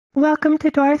Welcome to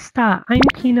Dorsta. I'm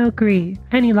Kino Gree.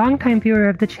 Any longtime viewer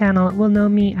of the channel will know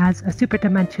me as a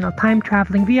superdimensional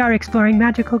time-traveling VR exploring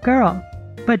magical girl.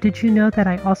 But did you know that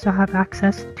I also have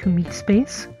access to meat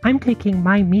space? I'm taking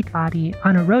my meat body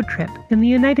on a road trip in the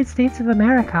United States of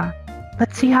America.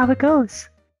 Let's see how it goes.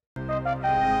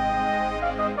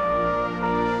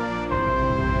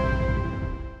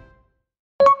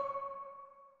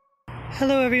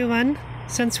 Hello everyone.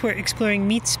 Since we're exploring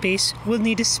meat space, we'll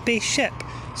need a spaceship.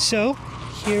 So,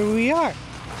 here we are.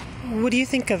 What do you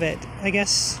think of it? I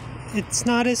guess it's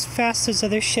not as fast as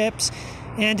other ships,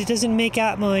 and it doesn't make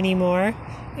Atmo anymore,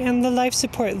 and the life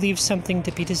support leaves something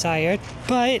to be desired,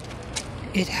 but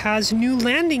it has new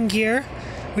landing gear,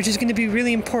 which is going to be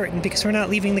really important because we're not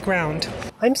leaving the ground.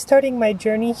 I'm starting my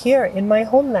journey here in my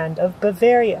homeland of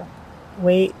Bavaria.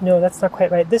 Wait, no, that's not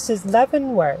quite right. This is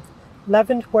Leavenworth,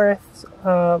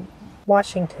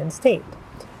 Washington State.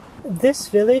 This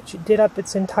village did up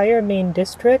its entire main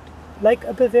district like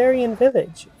a Bavarian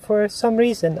village. For some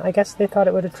reason, I guess they thought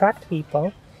it would attract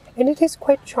people, and it is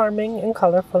quite charming and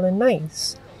colorful and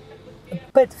nice.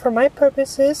 But for my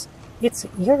purposes, it's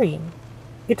eerie.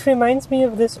 It reminds me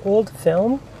of this old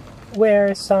film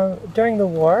where during the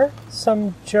war,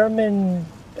 some German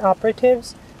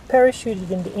operatives parachuted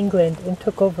into England and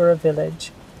took over a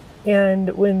village.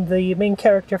 And when the main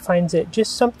character finds it,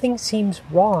 just something seems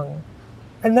wrong.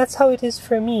 And that's how it is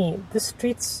for me. The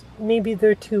streets, maybe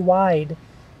they're too wide.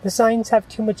 The signs have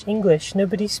too much English.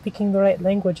 Nobody's speaking the right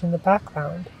language in the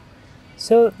background.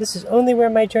 So this is only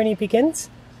where my journey begins.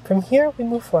 From here, we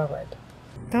move forward.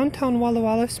 Downtown Walla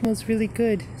Walla smells really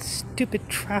good. Stupid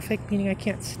traffic, meaning I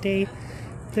can't stay.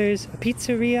 There's a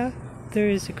pizzeria.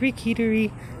 There's a Greek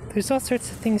eatery. There's all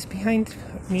sorts of things behind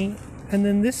me. And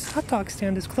then this hot dog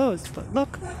stand is closed. But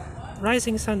look,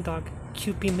 Rising Sun Dog,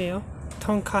 Kewpie Mayo,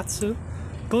 Tonkatsu,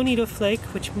 Bonito Flake,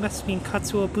 which must mean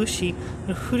Katsuobushi,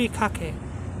 and Furikake.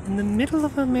 In the middle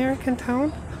of an American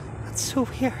town? That's so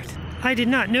weird. I did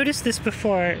not notice this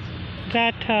before.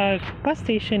 That bus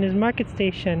station is Market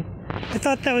Station. I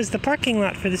thought that was the parking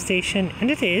lot for the station,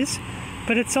 and it is,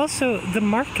 but it's also the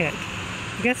market.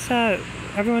 I guess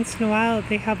every once in a while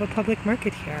they have a public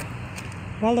market here.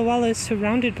 Walla Walla is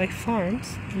surrounded by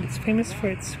farms, and it's famous for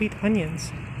its sweet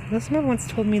onions. Someone once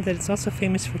told me that it's also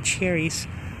famous for cherries.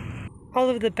 All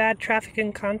of the bad traffic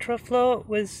and contraflow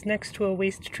was next to a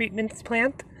waste treatment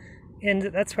plant, and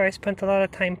that's where I spent a lot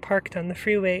of time parked on the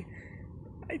freeway.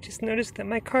 I just noticed that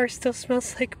my car still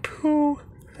smells like poo.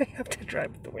 I have to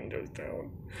drive with the windows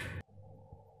down.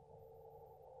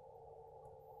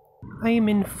 I am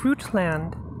in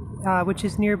Fruitland, which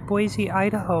is near Boise,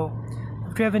 Idaho.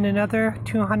 I've driven another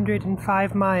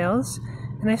 205 miles,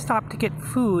 and I stopped to get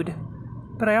food.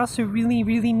 But I also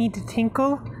really need to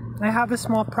tinkle. I have a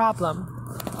small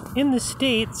problem. In the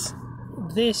States,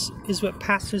 this is what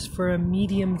passes for a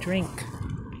medium drink.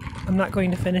 I'm not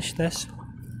going to finish this.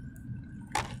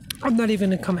 I'm not even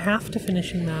going to come half to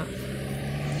finishing that.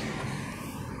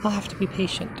 I'll have to be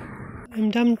patient.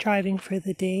 I'm done driving for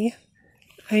the day.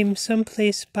 I'm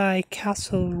someplace by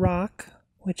Castle Rock,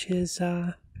 which is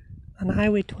on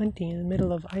Highway 20 in the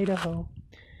middle of Idaho.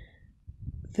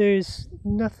 There's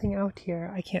nothing out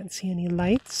here. I can't see any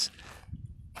lights.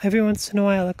 Every once in a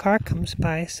while a car comes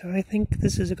by, so I think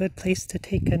this is a good place to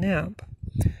take a nap.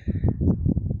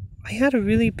 I had a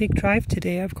really big drive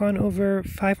today. I've gone over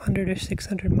 500 or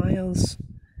 600 miles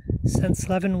since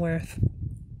Leavenworth.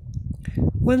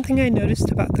 One thing I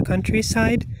noticed about the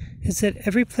countryside is that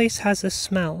every place has a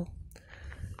smell.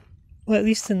 Well, at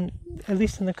least in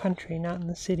the country, not in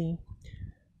the city.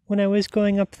 When I was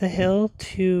going up the hill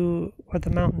or the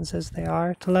mountains as they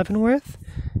are, to Leavenworth,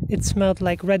 it smelled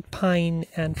like red pine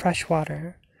and fresh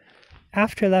water.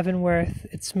 After Leavenworth,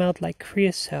 it smelled like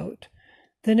creosote.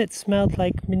 Then it smelled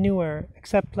like manure,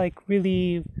 except like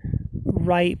really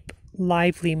ripe,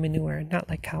 lively manure, not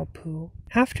like cow poo.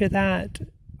 After that,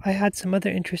 I had some other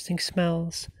interesting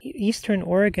smells. Eastern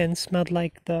Oregon smelled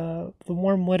like the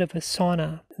warm wood of a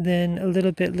sauna. Then a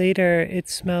little bit later, it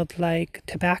smelled like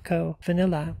tobacco,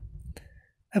 vanilla.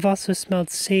 I've also smelled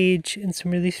sage and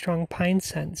some really strong pine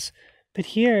scents. But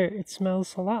here, it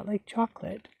smells a lot like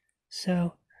chocolate.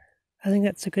 So, I think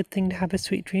that's a good thing to have a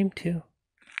sweet dream to.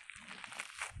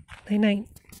 Night night.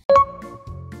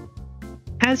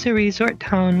 As a resort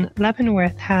town,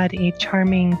 Leavenworth had a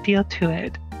charming feel to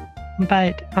it.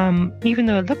 But even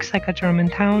though it looks like a German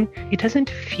town, it doesn't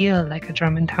feel like a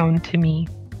German town to me.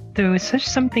 There was such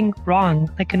something wrong,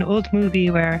 like an old movie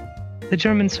where the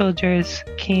German soldiers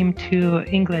came to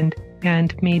England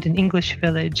and made an English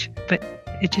village, but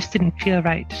it just didn't feel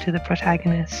right to the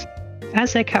protagonists.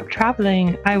 As I kept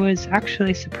traveling, I was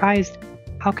actually surprised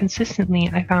how consistently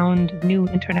I found new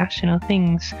international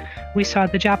things. We saw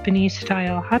the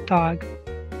Japanese-style hot dog,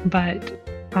 but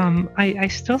I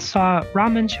still saw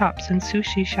ramen shops and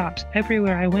sushi shops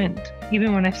everywhere I went.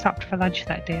 Even when I stopped for lunch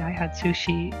that day, I had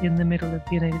sushi in the middle of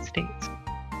the United States.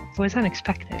 It was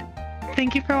unexpected.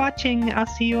 Thank you for watching. I'll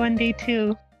see you on day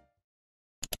 2.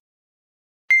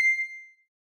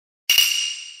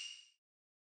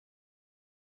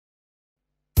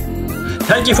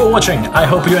 Thank you for watching. I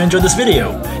hope you enjoyed this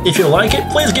video. If you like it,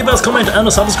 please give us a comment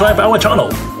and subscribe our channel.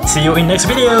 See you in next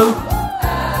video.